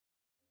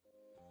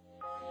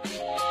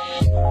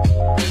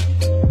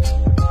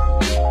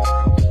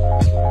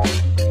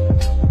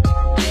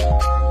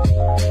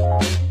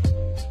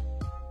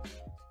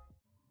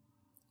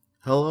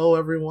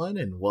everyone,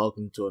 and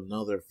welcome to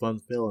another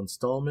fun-filled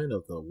installment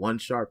of the One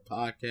Sharp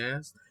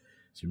Podcast.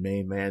 It's your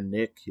main man,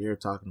 Nick, here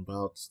talking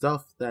about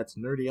stuff that's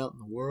nerdy out in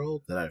the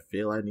world that I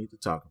feel I need to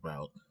talk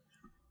about.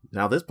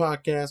 Now, this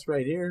podcast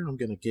right here, I'm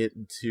going to get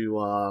into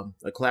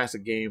a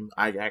classic game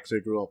I actually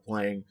grew up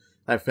playing.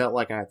 I felt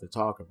like I had to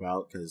talk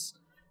about because,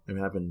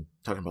 I've been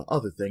talking about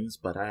other things,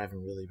 but I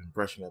haven't really been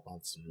brushing up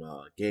on some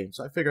games.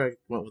 So I figured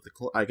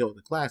I go with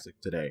the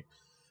classic today.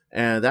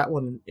 And that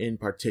one in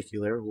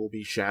particular will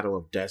be Shadow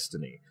of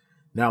Destiny.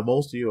 Now,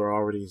 most of you are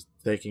already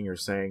thinking or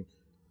saying,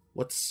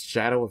 "What's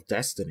Shadow of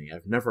Destiny?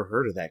 I've never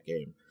heard of that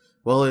game."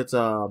 Well, it's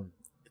a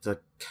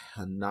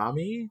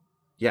Konami,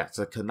 it's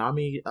a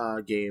Konami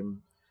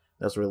game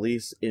that's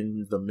released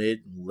in the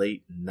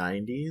late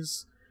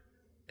 '90s,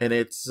 and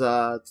it's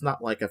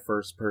not like a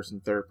third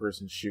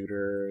person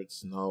shooter.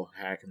 It's no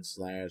hack and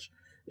slash.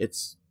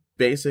 It's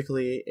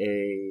basically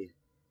a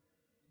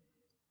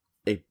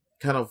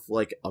kind of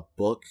like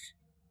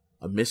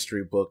a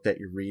mystery book that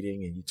you're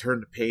reading, and you turn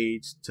the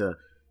page to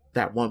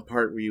that one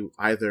part where you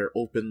either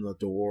open the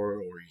door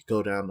or you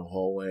go down the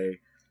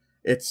hallway.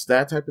 It's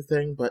that type of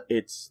thing, but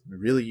it's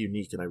really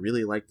unique, and I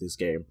really like this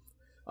game.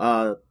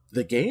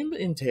 The game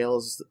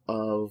entails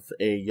of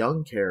a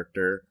young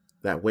character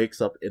that wakes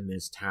up in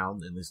this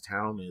town, and this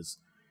town is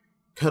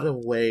cut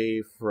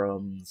away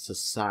from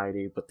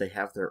society, but they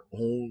have their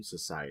own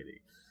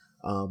society.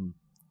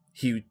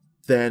 He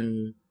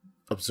then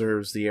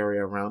observes the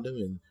area around him,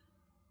 and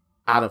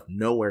out of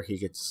nowhere he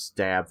gets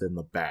stabbed in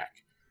the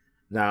back.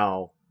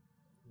 Now,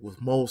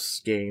 with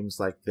most games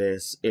like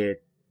this,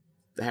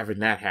 having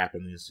that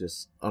happen is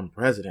just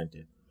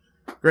unprecedented.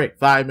 Great,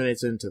 5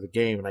 minutes into the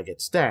game and I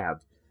get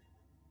stabbed.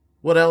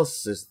 What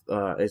else is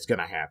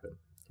gonna happen?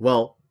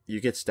 Well, you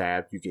get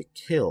stabbed, you get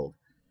killed.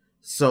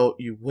 So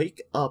you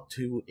wake up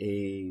to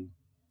a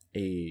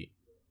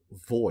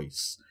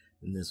voice,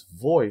 and this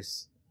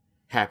voice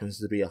happens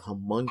to be a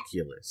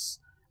homunculus.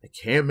 I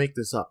can't make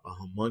this up, a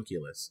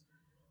homunculus.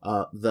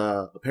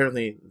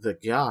 Apparently the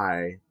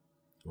guy,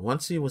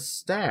 once he was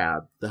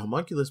stabbed, the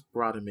homunculus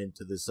brought him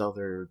into this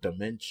other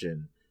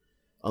dimension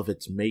of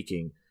its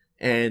making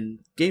and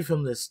gave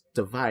him this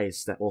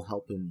device that will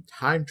help him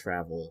time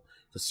travel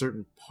to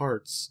certain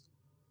parts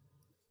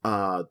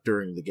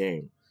during the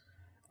game.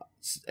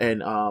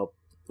 And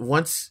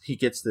once he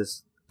gets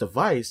this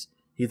device,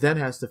 he then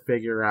has to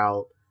figure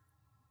out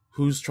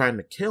who's trying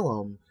to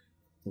kill him,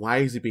 why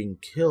is he being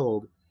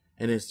killed,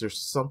 and is there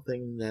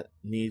something that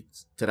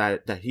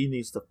he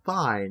needs to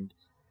find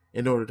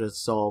in order to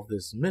solve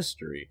this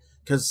mystery?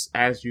 Because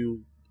as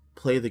you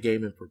play the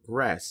game and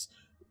progress,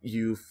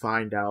 you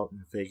find out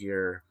and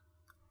figure,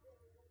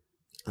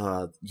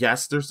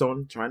 yes, there's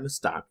someone trying to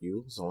stop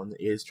you, someone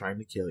is trying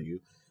to kill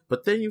you,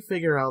 but then you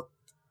figure out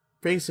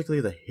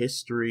basically the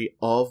history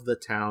of the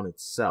town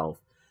itself.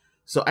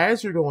 So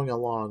as you're going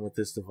along with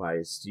this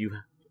device, you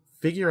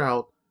figure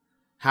out,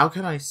 how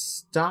can I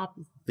stop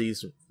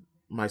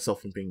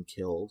myself from being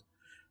killed?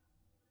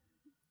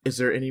 Is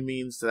there any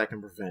means that I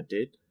can prevent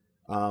it?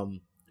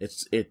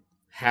 It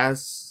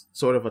has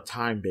sort of a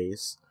time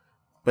base,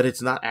 but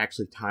it's not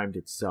actually timed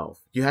itself.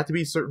 You have to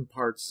be certain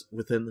parts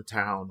within the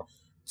town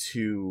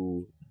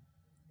to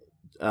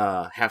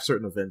have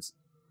certain events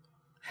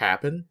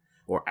happen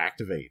or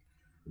activate.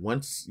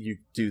 Once you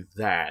do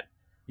that,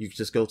 you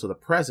just go to the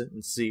present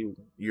and see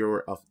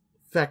your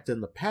effect in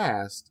the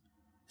past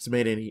has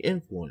made any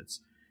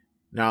influence.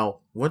 Now,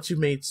 once you've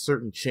made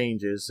certain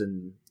changes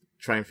and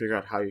try and figure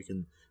out how you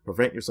can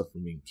prevent yourself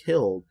from being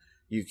killed,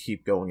 you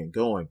keep going and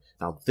going.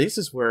 Now, this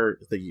is where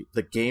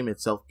the game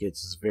itself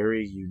gets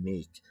very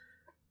unique.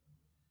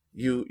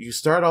 You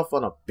start off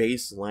on a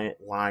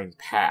baseline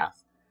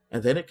path,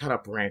 and then it kind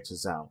of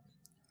branches out.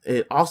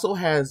 It also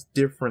has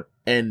different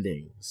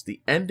endings.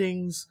 The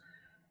endings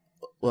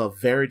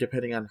vary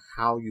depending on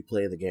how you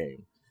play the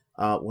game.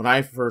 When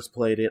I first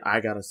played it,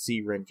 I got a C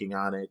ranking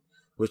on it,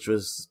 which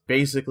was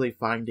basically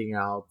finding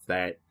out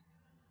that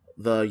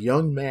the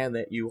young man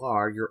that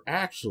you're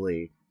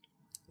actually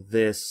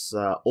this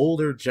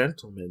older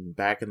gentleman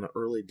back in the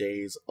early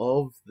days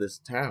of this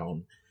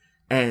town,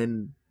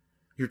 and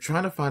you're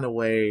trying to find a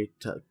way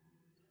to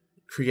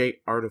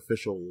create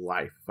artificial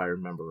life, if I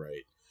remember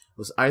right. It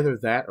was either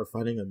that or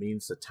finding a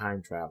means to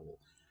time travel.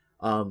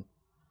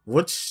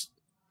 Once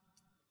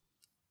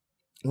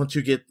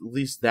you get at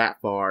least that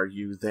far,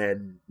 you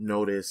then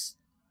notice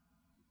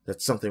that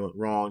something went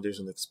wrong, there's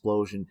an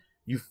explosion.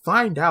 You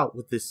find out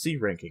with this C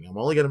ranking, I'm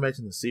only going to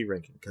mention the C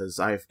ranking because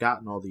I've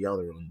gotten all the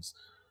other ones,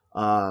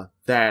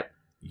 that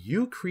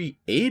you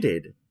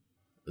created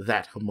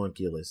that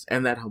homunculus.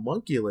 And that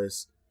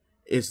homunculus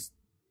is,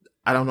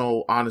 I don't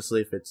know honestly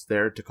if it's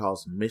there to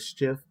cause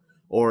mischief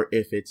or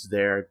if it's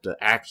there to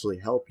actually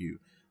help you.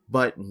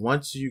 But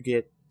once you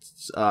get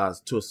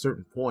to a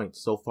certain point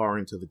so far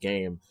into the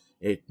game,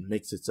 it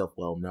makes itself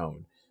well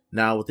known.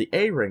 Now with the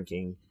A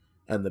ranking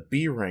and the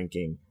B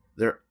ranking,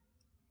 they're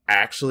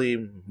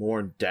actually more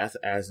in depth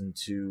as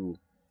into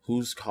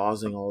who's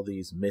causing all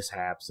these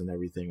mishaps and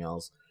everything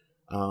else.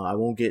 I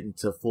won't get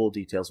into full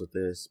details with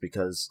this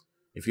because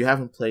if you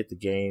haven't played the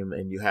game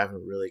and you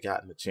haven't really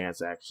gotten the chance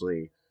to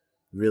actually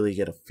really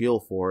get a feel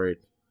for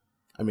it,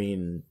 I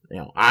mean,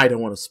 I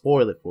don't want to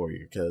spoil it for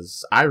you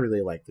because I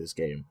really like this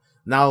game.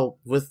 Now,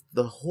 with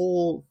the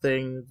whole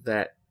thing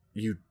that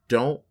you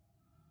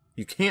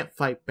can't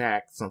fight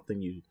back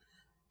something you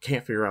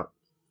can't figure out,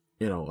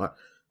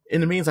 in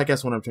the means, I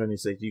guess what I'm trying to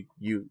say,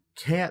 you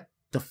can't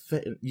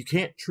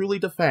truly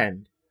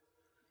defend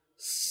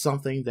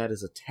something that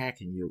is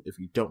attacking you if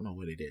you don't know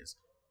what it is.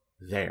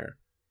 There.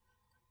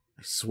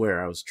 I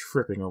swear I was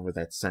tripping over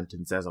that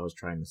sentence as I was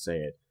trying to say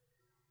it.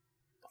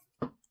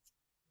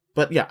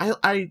 But yeah,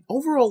 I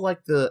overall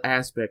like the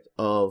aspect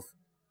of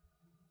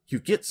you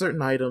get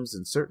certain items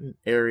in certain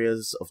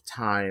areas of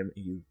time,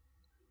 you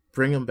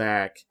bring them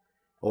back,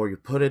 or you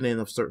put it in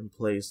a certain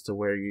place to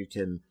where you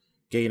can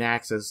gain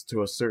access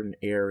to a certain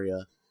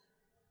area.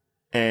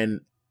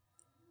 And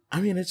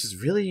I mean, it's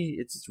really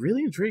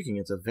intriguing.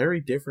 It's a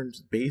very different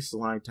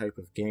baseline type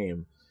of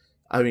game.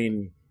 I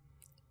mean,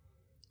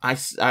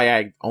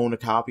 I own a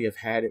copy. I've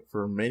had it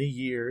for many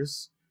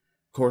years.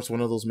 Of course,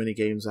 one of those mini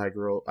games I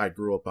grew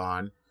up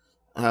on.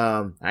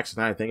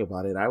 Actually, now I think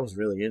about it, I was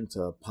really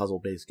into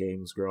puzzle-based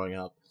games growing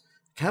up.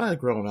 Kind of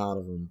grown out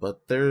of them,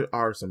 but there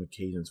are some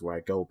occasions where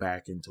I go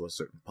back into a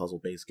certain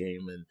puzzle-based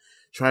game and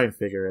try and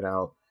figure it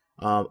out.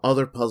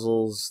 Other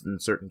puzzles in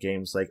certain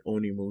games like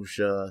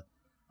Onimusha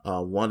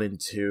 1 and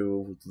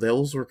 2,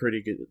 those were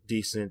pretty good,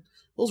 decent.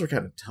 Those were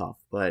kind of tough,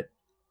 but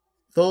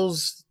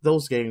those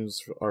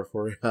games are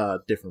for a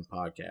different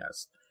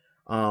podcast.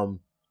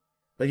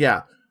 But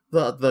yeah,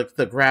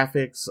 the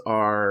graphics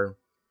are,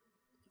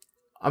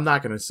 I'm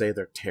not going to say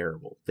they're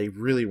terrible. They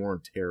really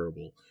weren't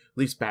terrible, at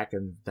least back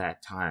in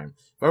that time.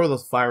 If I were to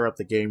fire up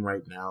the game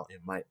right now,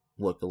 it might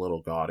look a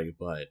little gaudy,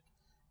 but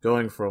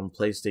going from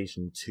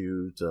PlayStation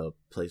 2 to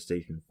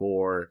PlayStation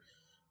 4,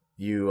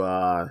 you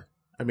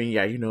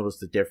notice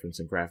the difference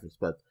in graphics,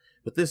 but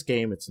with this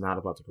game, it's not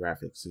about the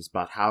graphics. It's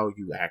about how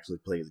you actually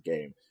play the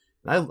game.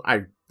 And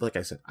I like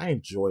I said, I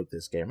enjoyed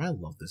this game. I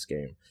love this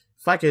game.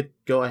 If I could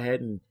go ahead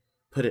and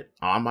put it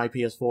on my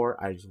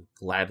PS4, I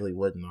gladly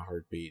would in a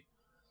heartbeat.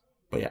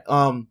 But yeah,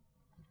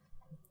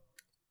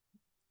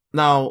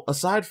 now,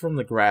 aside from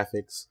the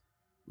graphics,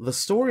 the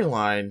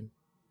storyline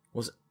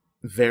was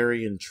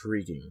very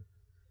intriguing.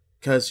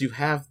 Because you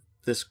have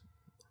this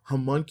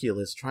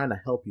homunculus trying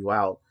to help you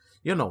out.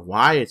 You don't know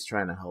why it's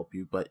trying to help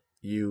you, but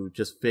you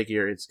just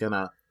figure it's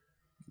gonna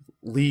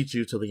lead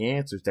you to the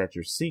answers that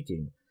you're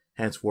seeking.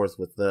 Henceforth,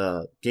 with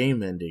the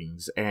game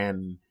endings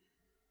and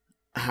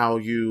how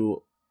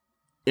you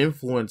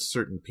influence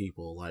certain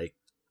people. Like,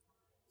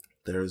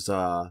 there's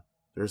a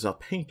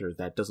painter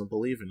that doesn't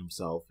believe in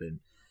himself, and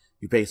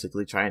you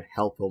basically try and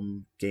help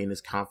him gain his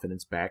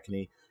confidence back, and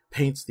he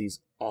paints these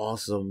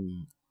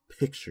awesome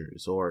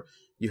pictures. Or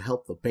you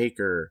help the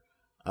baker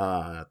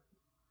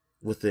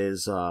with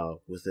his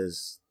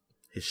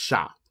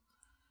shop.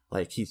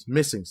 Like, he's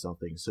missing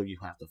something, so you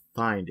have to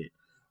find it.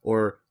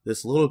 Or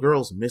this little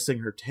girl's missing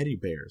her teddy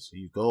bear, so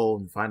you go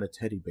and find a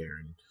teddy bear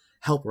and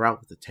help her out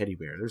with the teddy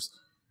bear. There's,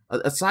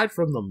 aside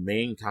from the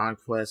main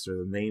conquest or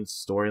the main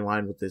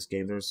storyline with this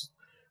game, there's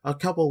a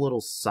couple little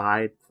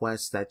side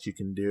quests that you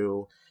can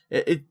do.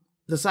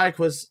 The side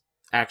quest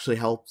actually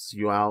helps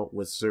you out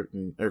with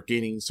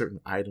gaining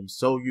certain items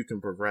so you can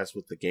progress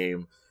with the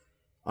game,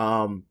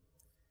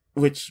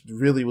 which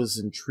really was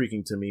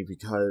intriguing to me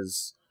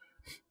because,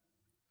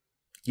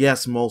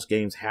 yes, most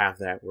games have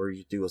that where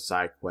you do a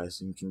side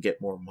quest and you can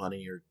get more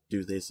money or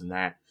do this and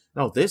that.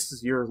 No, this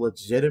is, you're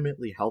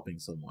legitimately helping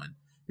someone.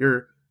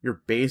 You're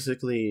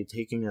basically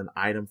taking an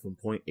item from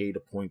point A to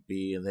point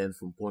B, and then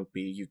from point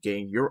B you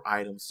gain your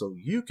item so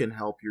you can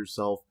help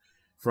yourself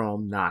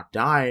from not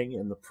dying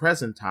in the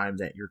present time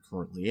that you're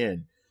currently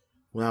in.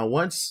 Now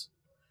with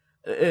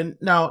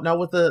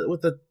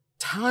the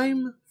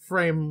time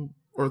frame,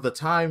 or the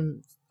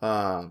time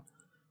that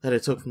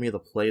it took for me to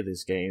play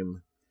this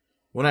game,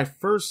 when I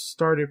first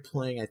started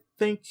playing, I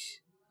think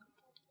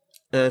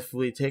if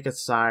we take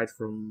aside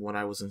from when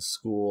I was in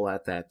school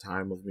at that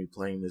time of me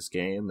playing this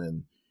game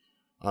and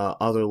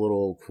other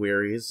little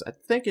queries, I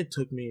think it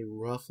took me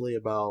roughly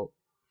about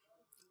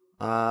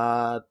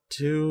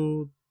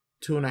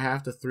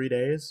 2.5 to 3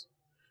 days,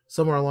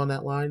 somewhere along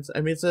that lines. I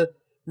mean, it's a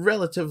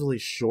relatively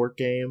short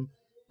game,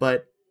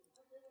 but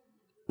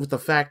with the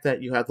fact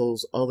that you have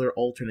those other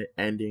alternate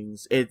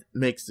endings, it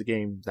makes the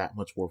game that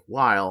much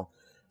worthwhile.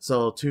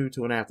 So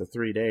 2.5 to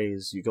 3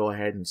 days, you go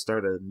ahead and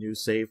start a new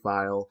save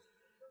file,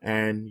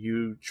 and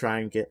you try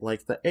and get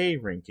like the A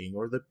ranking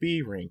or the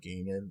B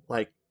ranking. And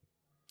like,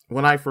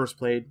 when I first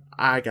played,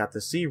 I got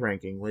the C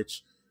ranking,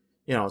 which,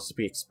 is to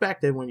be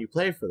expected when you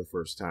play for the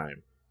first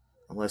time.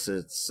 Unless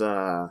it's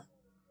some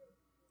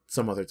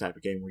other type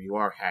of game where you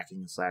are hacking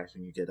and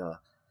slashing, you get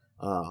a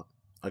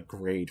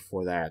grade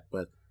for that.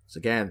 But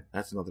again,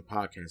 that's another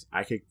podcast.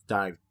 I could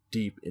dive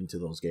deep into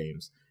those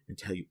games and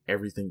tell you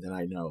everything that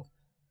I know.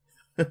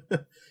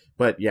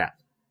 But yeah,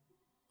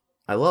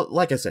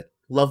 like I said,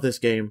 love this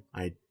game.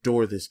 I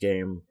adore this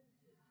game.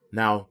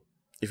 Now,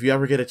 if you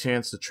ever get a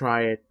chance to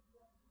try it,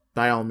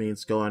 by all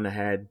means, go on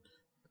ahead,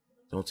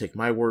 Don't take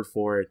my word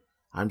for it.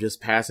 I'm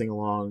just passing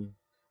along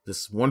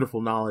this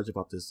wonderful knowledge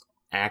about this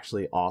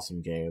actually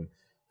awesome game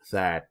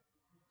that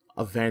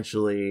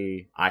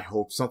eventually I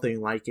hope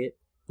something like it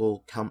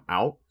will come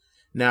out.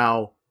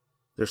 Now,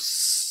 there's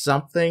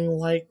something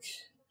like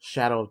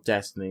Shadow of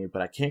Destiny,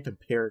 but I can't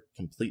compare it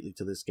completely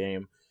to this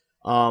game.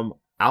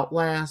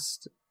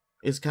 Outlast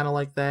is kind of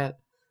like that,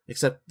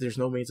 except there's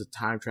no means of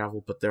time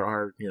travel, but there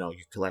are, you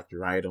collect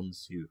your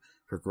items, you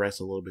progress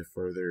a little bit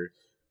further.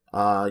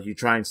 You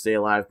try and stay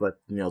alive, but,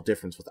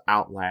 difference with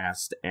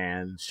Outlast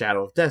and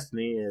Shadow of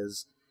Destiny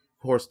is,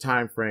 of course,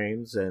 time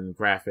frames and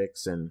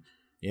graphics and,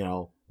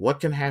 what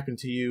can happen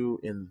to you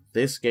in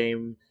this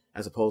game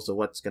as opposed to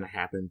what's going to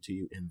happen to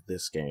you in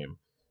this game.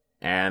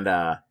 And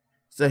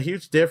it's a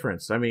huge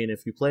difference. I mean,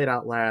 if you played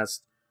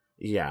Outlast,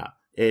 yeah,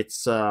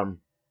 it's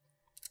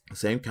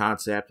same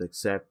concept,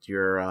 except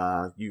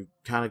you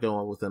kind of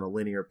go within a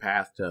linear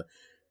path to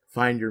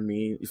find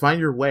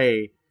your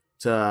way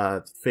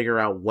to figure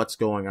out what's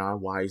going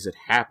on, why is it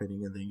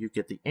happening, and then you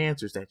get the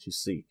answers that you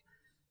seek.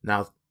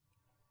 Now,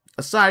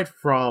 aside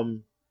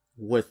from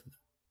with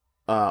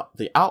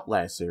the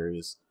Outlast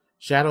series,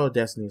 Shadow of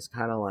Destiny is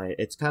kind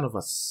of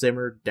a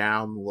simmered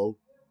down,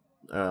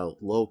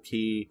 low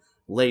key,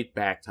 laid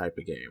back type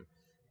of game.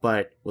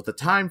 But with the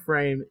time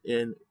frame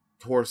in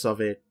course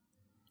of it,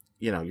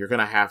 you're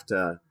gonna have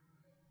to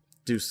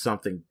do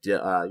something.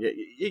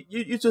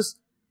 You just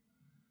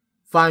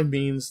find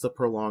means to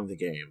prolong the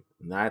game,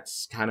 and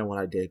that's kind of what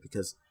I did,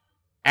 because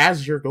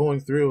as you're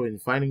going through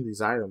and finding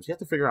these items, you have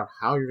to figure out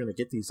how you're gonna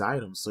get these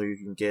items so you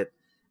can get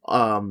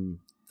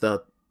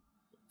the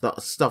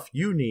stuff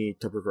you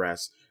need to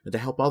progress and to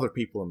help other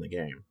people in the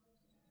game.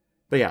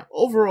 But yeah,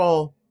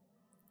 overall,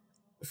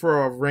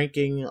 for a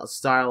ranking a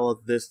style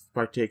of this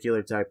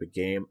particular type of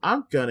game,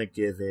 I'll give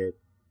it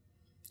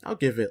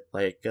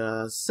like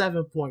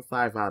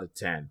 7.5 out of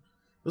 10. It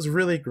was a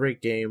really great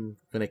game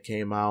when it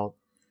came out.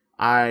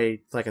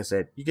 Like I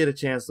said, you get a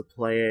chance to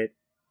play it,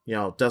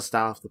 dust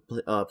off the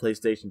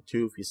PlayStation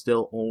 2 if you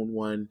still own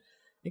one,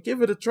 and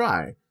give it a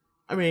try.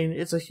 I mean,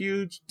 it's a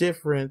huge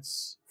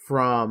difference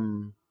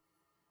from,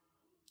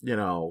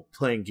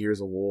 playing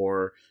Gears of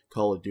War,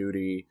 Call of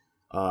Duty,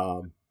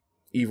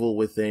 Evil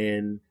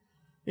Within.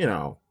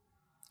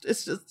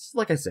 It's just,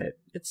 like I said,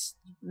 it's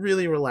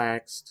really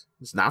relaxed.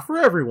 It's not for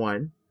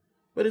everyone,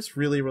 but it's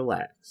really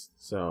relaxed.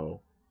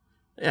 So,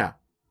 yeah,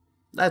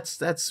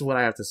 that's what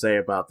I have to say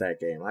about that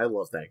game. I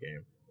love that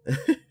game.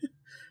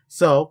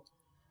 So,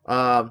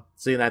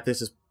 seeing that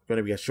this is going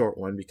to be a short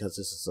one because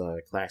this is a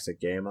classic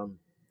game, I'm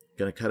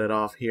going to cut it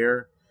off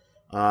here.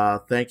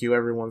 Thank you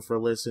everyone for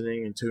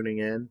listening and tuning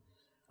in.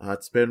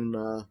 It's been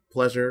a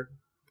pleasure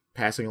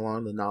passing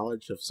along the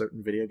knowledge of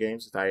certain video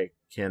games that I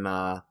can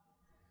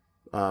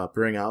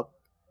bring up,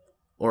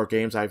 or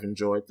games I've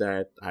enjoyed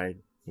that I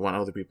want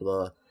other people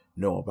to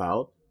know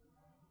about.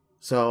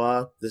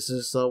 So this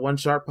is One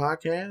Sharp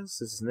Podcast.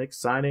 This is Nick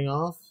signing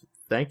off.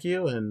 Thank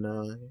you,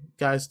 and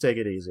guys, take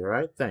it easy, all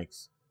right?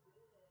 Thanks.